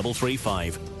 627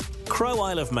 335. Crowe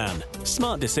Isle of Man.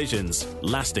 Smart decisions.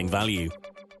 Lasting value.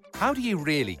 How do you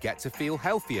really get to feel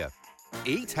healthier?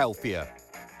 Eat healthier.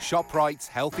 ShopRite's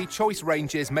Healthy Choice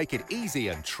ranges make it easy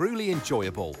and truly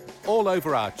enjoyable. All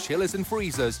over our chillers and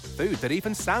freezers, food that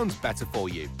even sounds better for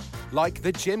you. Like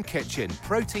the Gym Kitchen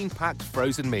protein-packed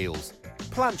frozen meals.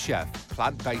 Plant Chef,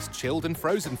 plant-based chilled and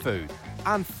frozen food.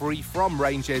 And free from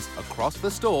ranges across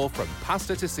the store from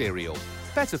pasta to cereal.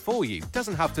 Better for you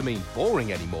doesn't have to mean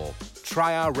boring anymore.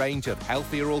 try our range of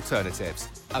healthier alternatives.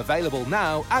 Available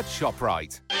now at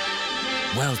ShopRite.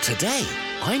 Well, today,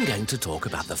 I'm going to talk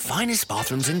about the finest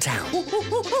bathrooms in town.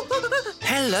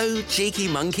 Hello, cheeky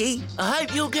monkey. I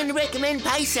hope you're going to recommend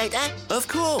Paysetter. Of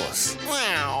course.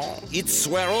 Wow. It's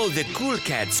where all the cool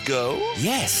cats go.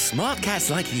 Yes, smart cats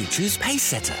like you choose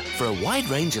Paysetter for a wide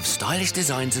range of stylish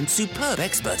designs and superb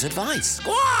expert advice.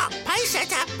 Squawk!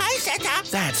 Paysetter!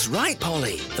 Paysetter! That's right,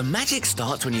 Polly. The magic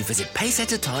starts when you visit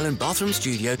Paysetter Tile and Bathroom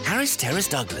Studio, Harris Terrace,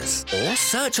 Douglas. Or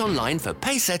search online for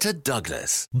Paysetter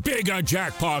Douglas. Bigger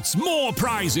jackpots, more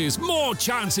prizes, more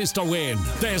chances to win.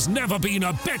 There's never been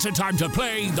a better time to play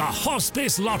the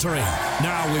Hospice Lottery.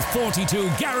 Now with 42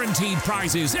 guaranteed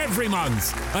prizes every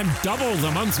month and double the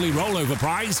monthly rollover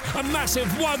prize, a massive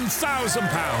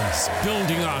 £1,000.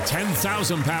 Building our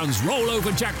 £10,000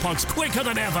 rollover jackpots quicker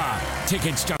than ever.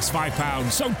 Tickets just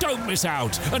 £5, so don't miss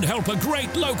out and help a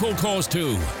great local cause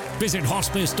too. Visit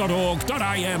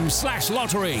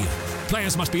hospice.org.im/lottery.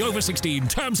 Players must be over 16.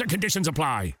 Terms and conditions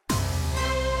apply.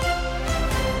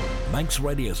 Manx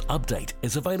Radio's update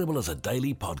is available as a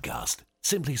daily podcast.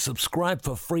 Simply subscribe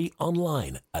for free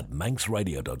online at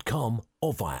manxradio.com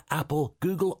or via Apple,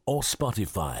 Google or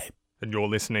Spotify. And you're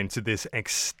listening to this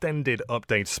extended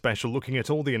update special looking at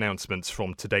all the announcements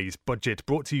from today's budget,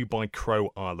 brought to you by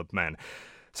Crowe Isle of Man.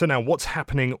 So now, what's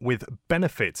happening with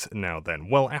benefits now then?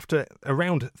 Well, after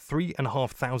around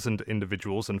 3,500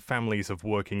 individuals and families of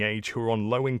working age who are on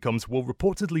low incomes will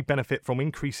reportedly benefit from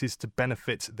increases to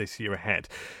benefits this year ahead.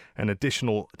 An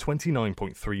additional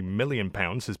 £29.3 million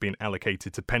has been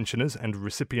allocated to pensioners and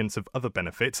recipients of other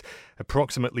benefits.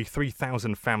 Approximately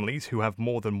 3,000 families who have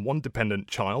more than one dependent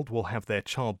child will have their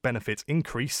child benefits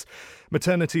increase.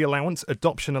 Maternity allowance,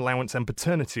 adoption allowance and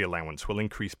paternity allowance will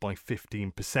increase by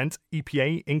 15%.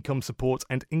 EPA, income support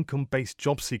and income-based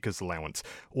job seekers allowance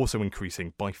also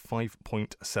increasing by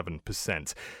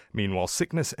 5.7%. Meanwhile,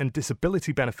 sickness and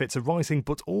disability benefits are rising,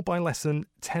 but all by less than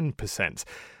 10%.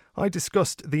 I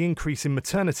discussed the increase in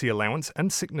maternity allowance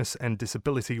and sickness and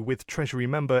disability with Treasury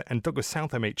member and Douglas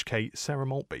South MHK Sarah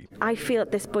Maltby. I feel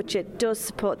that this budget does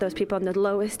support those people on the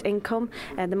lowest income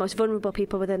and the most vulnerable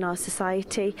people within our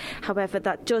society. However,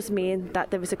 that does mean that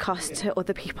there is a cost to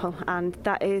other people, and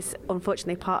that is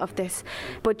unfortunately part of this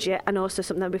budget and also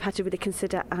something that we've had to really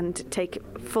consider and take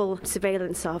full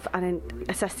surveillance of and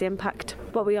assess the impact.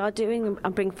 What we are doing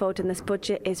and bringing forward in this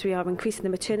budget is we are increasing the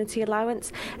maternity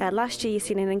allowance. Last year you've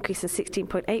seen an increase of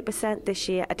 16.8%, this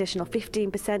year additional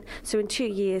 15%, so in 2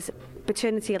 years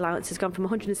maternity allowance has gone from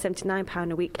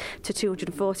 £179 a week to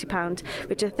 £240,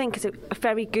 which I think is a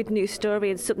very good news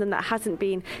story and something that hasn't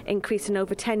been increased in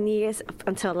over 10 years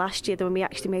until last year when we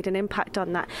actually made an impact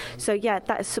on that. So yeah,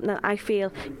 that is something that I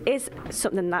feel is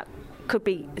something that could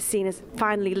be seen as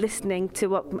finally listening to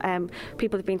what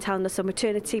people have been telling us on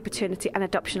maternity, paternity and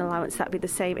adoption allowance. That would be the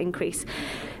same increase.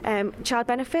 Child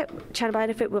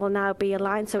benefit will now be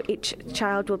aligned, so each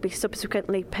child will be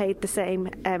subsequently paid the same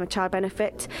child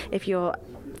benefit if you're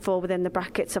fall within the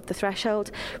brackets of the threshold,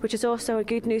 which is also a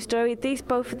good news story.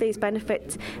 Both of these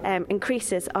benefit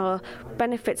increases are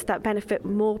benefits that benefit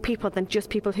more people than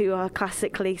just people who are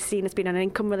classically seen as being on an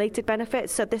income-related benefit.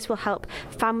 So this will help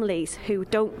families who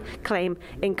don't claim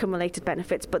income-related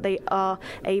benefits, but they are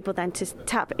able then to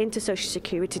tap into Social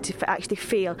Security to actually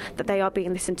feel that they are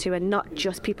being listened to and not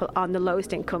just people on the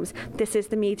lowest incomes. This is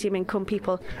the medium income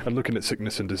people. And looking at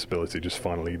sickness and disability, just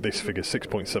finally, this figure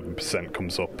 6.7%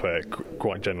 comes up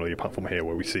quite generally, apart from here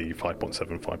where we see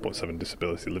 5.7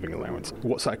 disability living allowance.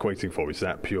 What's that equating for? Is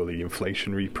that purely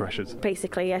inflationary pressures?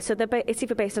 Basically, yeah. So it's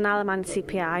either based on Isle of Man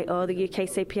CPI or the UK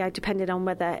CPI, depending on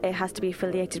whether it has to be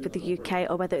affiliated with the UK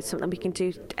or whether it's something we can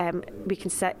do, we can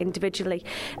set individually.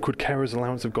 Could carers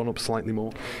allowance have gone up slightly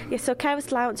more? Yeah, so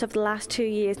carers allowance over the last 2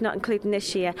 years, not including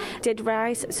this year, did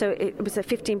rise. So it was at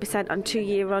 15% on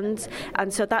 2-year runs,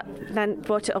 and so that then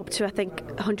brought it up to I think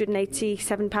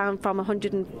 £187 from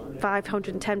 £105,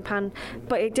 £110,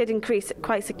 but it did increase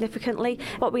quite significantly.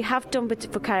 What we have done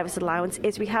for carers allowance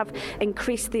is we have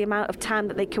increased the amount of time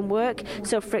that they can work.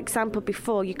 So for example,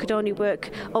 before you could only work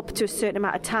up to a certain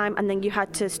amount of time and then you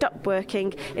had to stop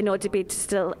working in order to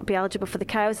still be eligible for the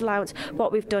carers allowance.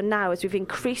 What we've done now is we've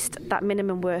increased that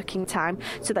minimum working time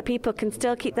so that people can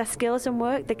still keep their skills and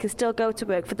work. They can still go to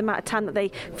work for the amount of time that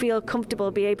they feel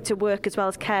comfortable be able to work as well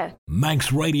as care.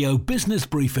 Manx Radio Business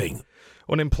Briefing.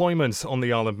 Unemployment on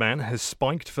the Isle of Man has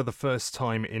spiked for the first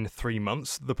time in 3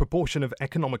 months. The proportion of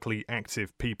economically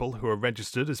active people who are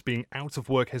registered as being out of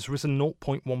work has risen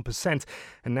 0.1%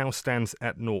 and now stands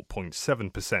at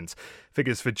 0.7%.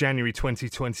 Figures for January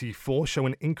 2024 show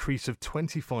an increase of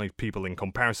 25 people in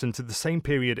comparison to the same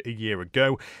period a year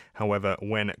ago. However,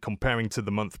 when comparing to the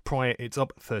month prior, it's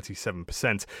up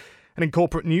 37%. And in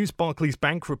corporate news, Barclays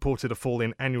Bank reported a fall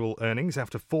in annual earnings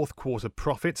after fourth quarter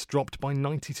profits dropped by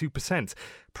 92%.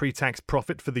 Pre-tax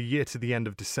profit for the year to the end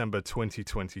of December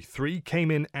 2023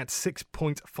 came in at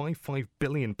 £6.55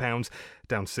 billion,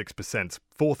 down 6%.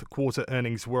 Fourth quarter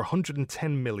earnings were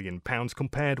 £110 million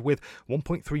compared with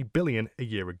 £1.3 billion a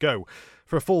year ago.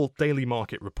 For a full daily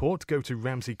market report, go to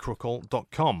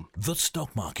ramseycrookall.com. The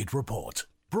Stock Market Report,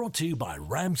 brought to you by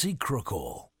Ramsey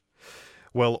Crookall.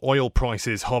 Well, oil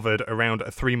prices hovered around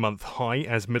a 3-month high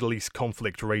as Middle East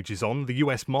conflict rages on. The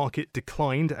US market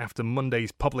declined after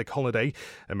Monday's public holiday.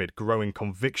 Amid growing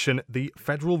conviction, the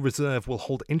Federal Reserve will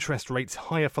hold interest rates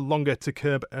higher for longer to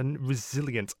curb a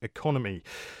resilient economy.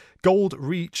 Gold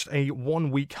reached a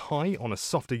 1-week high on a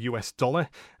softer US dollar,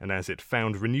 and as it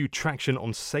found renewed traction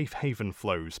on safe haven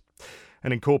flows.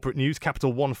 And in corporate news,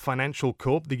 Capital One Financial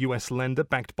Corp, the US lender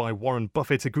backed by Warren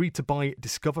Buffett, agreed to buy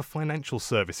Discover Financial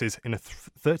Services in a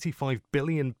 £35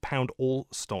 billion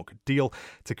all-stock deal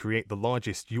to create the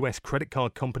largest US credit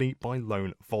card company by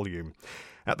loan volume.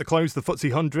 At the close, the FTSE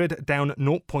 100 down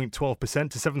 0.12%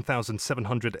 to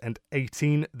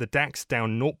 7,718. The DAX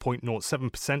down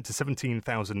 0.07% to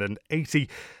 17,080.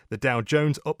 The Dow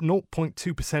Jones up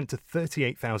 0.2% to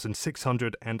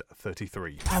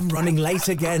 38,633. I'm running late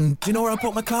again. Do you know where I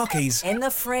put my car keys? In the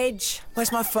fridge.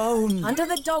 Where's my phone? Under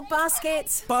the dog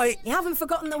basket. Bye. You haven't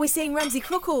forgotten that we're seeing Ramsey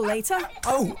Crookall later?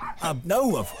 Oh,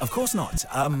 no, of course not.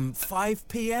 5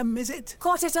 p.m, is it?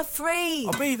 3:45.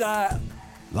 I'll be there.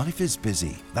 Life is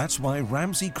busy. That's why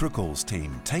Ramsey Crookall's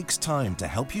team takes time to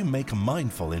help you make a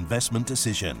mindful investment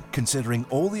decision, considering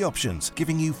all the options,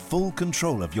 giving you full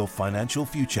control of your financial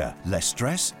future. Less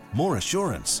stress, more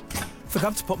assurance.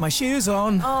 Forgot to put my shoes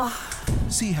on. Oh.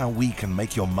 See how we can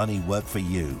make your money work for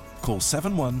you. Call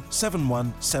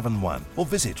 717171 or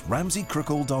visit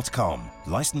ramseycrookall.com.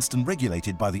 Licensed and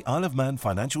regulated by the Isle of Man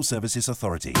Financial Services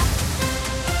Authority.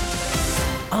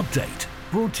 Update.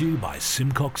 Brought to you by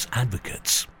Simcox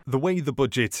Advocates. The way the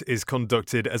budget is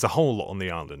conducted as a whole on the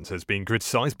island has been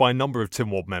criticised by a number of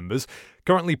Tynwald members.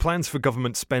 Currently, plans for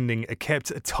government spending are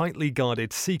kept a tightly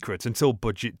guarded secret until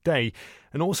budget day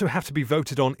and also have to be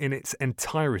voted on in its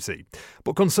entirety.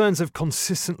 But concerns have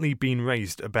consistently been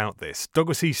raised about this.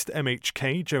 Douglas East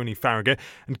MHK Joni Farragher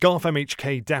and Garth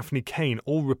MHK Daphne Kane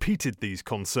all repeated these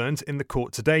concerns in the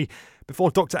court today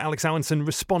before Dr Alex Allinson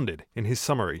responded in his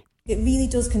summary. It really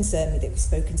does concern me that we've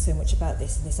spoken so much about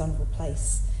this in this honourable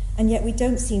place, and yet we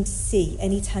don't seem to see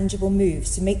any tangible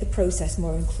moves to make the process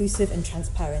more inclusive and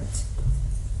transparent.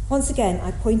 Once again, I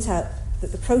point out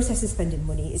that the process of spending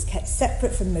money is kept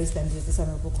separate from most members of this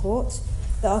honourable court,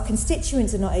 that our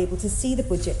constituents are not able to see the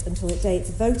budget until the day it's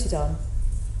voted on,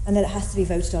 and that it has to be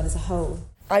voted on as a whole.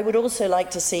 I would also like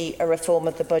to see a reform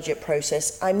of the budget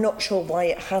process. I'm not sure why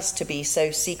it has to be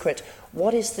so secret.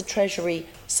 What is the Treasury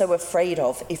so afraid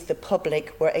of if the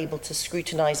public were able to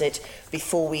scrutinise it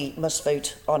before we must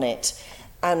vote on it?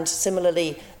 And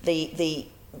similarly, the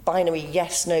binary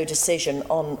yes-no decision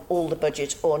on all the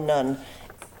budget or none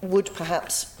would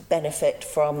perhaps benefit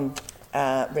from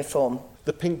reform.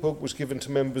 The Pink Book was given to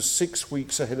members 6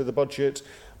 weeks ahead of the budget,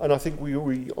 and I think we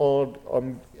are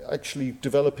actually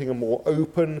developing a more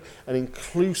open and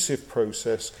inclusive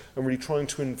process and really trying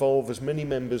to involve as many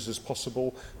members as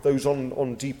possible. Those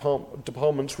on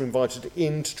departments were invited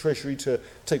into Treasury to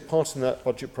take part in that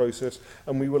budget process,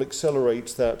 and we will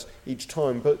accelerate that each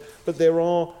time. But there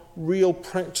are real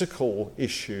practical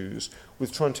issues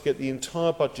with trying to get the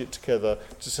entire budget together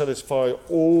to satisfy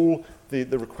all the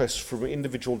requests from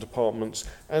individual departments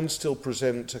and still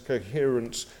present a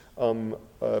coherent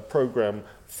programme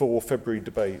for February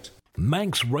debate.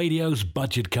 Manx Radio's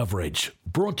budget coverage,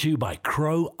 brought to you by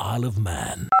Crowe Isle of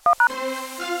Man.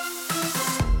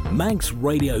 Manx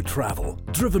Radio Travel,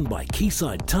 driven by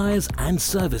Quayside Tyres and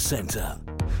Service Centre.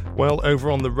 Well,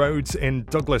 over on the roads in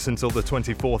Douglas until the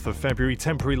 24th of February,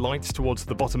 temporary lights towards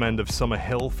the bottom end of Summer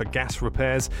Hill for gas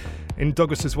repairs. In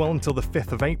Douglas as well until the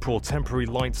 5th of April, temporary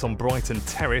lights on Brighton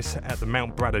Terrace at the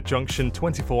Mount Bradder Junction,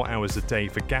 24 hours a day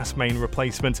for gas main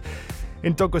replacement.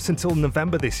 In Douglas until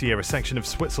November this year, a section of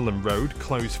Switzerland Road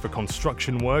closed for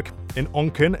construction work. In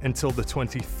Onken until the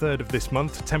 23rd of this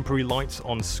month, temporary lights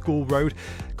on School Road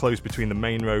closed between the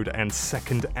main road and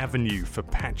 2nd Avenue for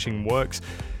patching works.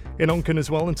 In Onchan as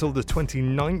well until the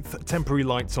 29th, temporary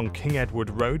lights on King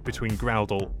Edward Road between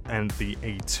Groudle and the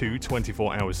A2,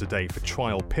 24 hours a day for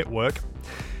trial pit work.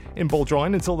 In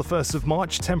Baldrine until the 1st of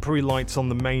March, temporary lights on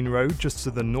the main road just to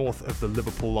the north of the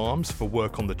Liverpool Arms for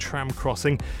work on the tram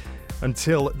crossing.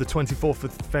 Until the 24th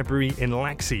of February in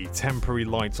Laxey, temporary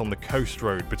lights on the coast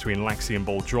road between Laxey and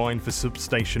Baldrine for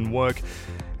substation work.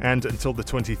 And until the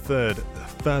 23rd,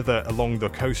 further along the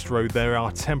coast road, there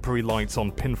are temporary lights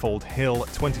on Pinfold Hill,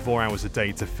 24 hours a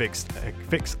day to fix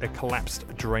a collapsed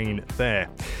drain there.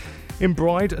 In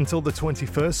Bride until the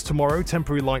 21st, tomorrow,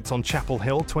 temporary lights on Chapel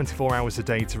Hill, 24 hours a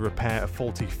day to repair a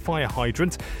faulty fire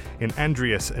hydrant. In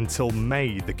Andreas until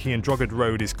May, the Keandrogad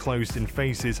Road is closed in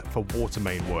phases for water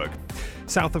main work.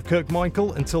 South of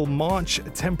Kirkmichael until March,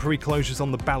 temporary closures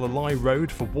on the Ballalai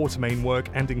Road for water main work,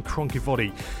 and in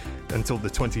Cronkyvoddy until the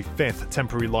 25th,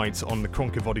 temporary lights on the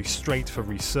Cronkyvoddy Strait for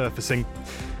resurfacing.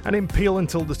 And in Peel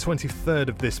until the 23rd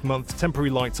of this month, temporary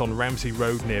lights on Ramsey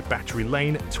Road near Battery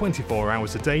Lane, 24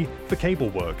 hours a day for cable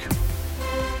work.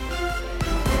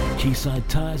 Quayside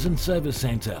Tyres and Service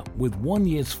Centre with 1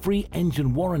 year's free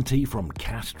engine warranty from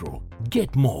Castrol.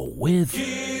 Get more with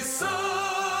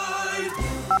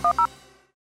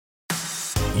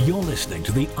You're listening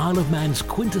to the Isle of Man's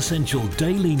quintessential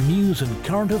daily news and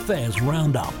current affairs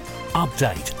roundup.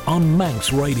 Update on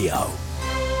Manx Radio.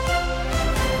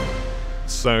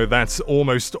 So that's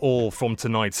almost all from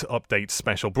tonight's update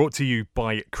special, brought to you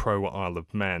by Crowe Isle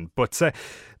of Man. But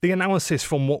the analysis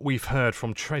from what we've heard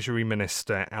from Treasury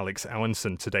Minister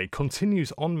Allinson today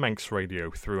continues on Manx Radio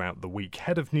throughout the week.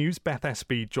 Head of News, Beth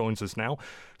Espy, joins us now.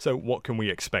 So what can we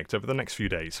expect over the next few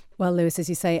days? Well, Lewis, as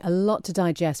you say, a lot to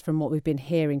digest from what we've been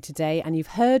hearing today. And you've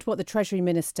heard what the Treasury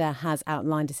Minister has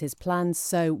outlined as his plans.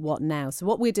 So what now? So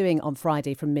what we're doing on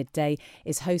Friday from midday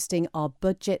is hosting our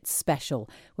budget special.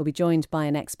 We'll be joined by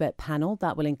an expert panel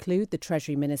that will include the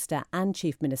Treasury Minister and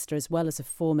Chief Minister, as well as a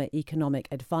former economic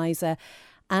advisor,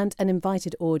 and an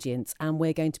invited audience, and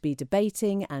we're going to be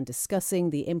debating and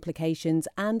discussing the implications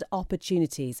and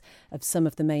opportunities of some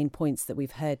of the main points that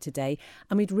we've heard today.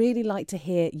 And we'd really like to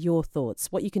hear your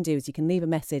thoughts. What you can do is you can leave a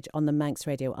message on the Manx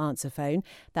Radio answer phone.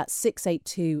 That's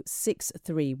 682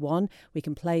 631. We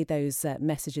can play those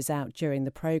messages out during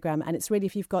the programme. And it's really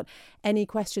if you've got any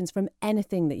questions from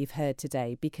anything that you've heard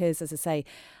today, because, as I say,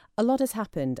 a lot has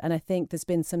happened, and I think there's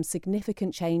been some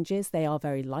significant changes. They are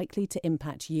very likely to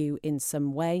impact you in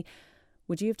some way.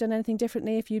 Would you have done anything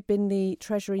differently if you'd been the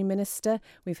Treasury Minister?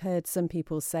 We've heard some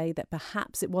people say that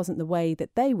perhaps it wasn't the way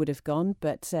that they would have gone,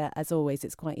 but as always,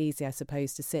 it's quite easy, I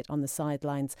suppose, to sit on the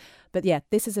sidelines. But yeah,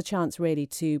 this is a chance really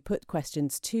to put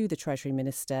questions to the Treasury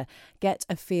Minister, get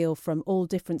a feel from all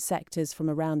different sectors from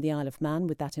around the Isle of Man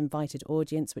with that invited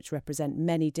audience, which represent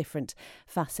many different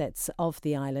facets of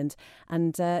the island.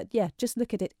 And just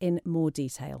look at it in more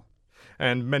detail.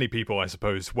 And many people, I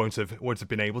suppose, won't have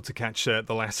been able to catch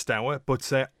the last hour,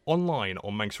 but online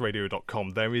on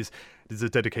manxradio.com there's a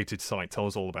dedicated site. Tell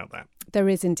us all about that. There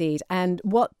is indeed. And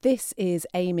what this is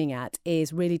aiming at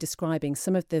is really describing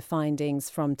some of the findings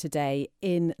from today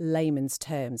in layman's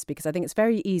terms, because I think it's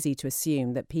very easy to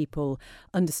assume that people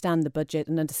understand the budget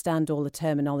and understand all the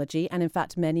terminology. And in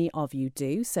fact, many of you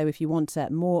do. So if you want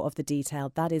more of the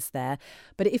detail, that is there.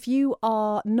 But if you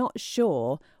are not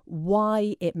sure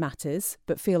why it matters,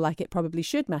 but feel like it probably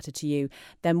should matter to you,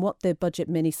 then what the budget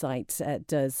mini site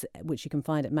does, which you can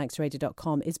find at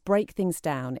manxradio.com, is break things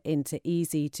down into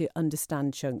easy to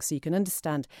understand chunks, so you can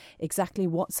understand exactly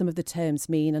what some of the terms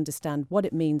mean, understand what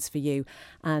it means for you,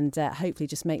 and hopefully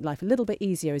just make life a little bit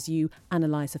easier as you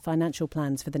analyse the financial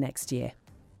plans for the next year.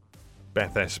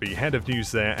 Beth Espy, Head of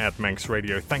News there at Manx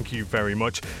Radio. Thank you very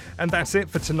much. And that's it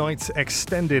for tonight's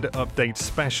extended update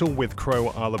special with Crowe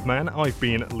Isle of Man. I've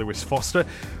been Lewis Foster.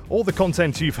 All the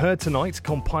content you've heard tonight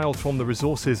compiled from the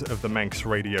resources of the Manx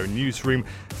Radio newsroom.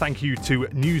 Thank you to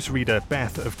newsreader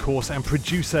Beth, of course, and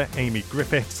producer Amy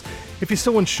Griffiths. If you're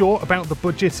still unsure about the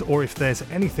budget, or if there's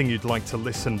anything you'd like to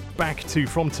listen back to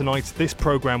from tonight, this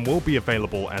programme will be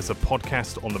available as a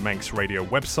podcast on the Manx Radio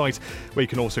website, where you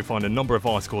can also find a number of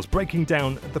articles breaking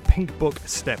down the Pink Book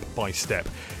step by step.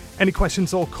 Any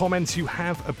questions or comments you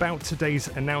have about today's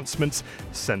announcements,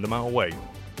 send them our way.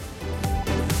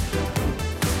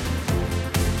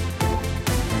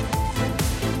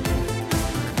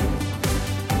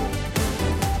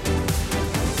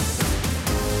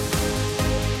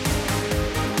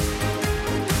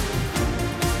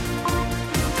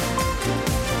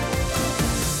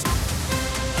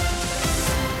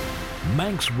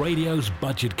 Manx Radio's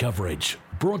budget coverage,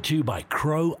 brought to you by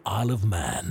Crowe Isle of Man.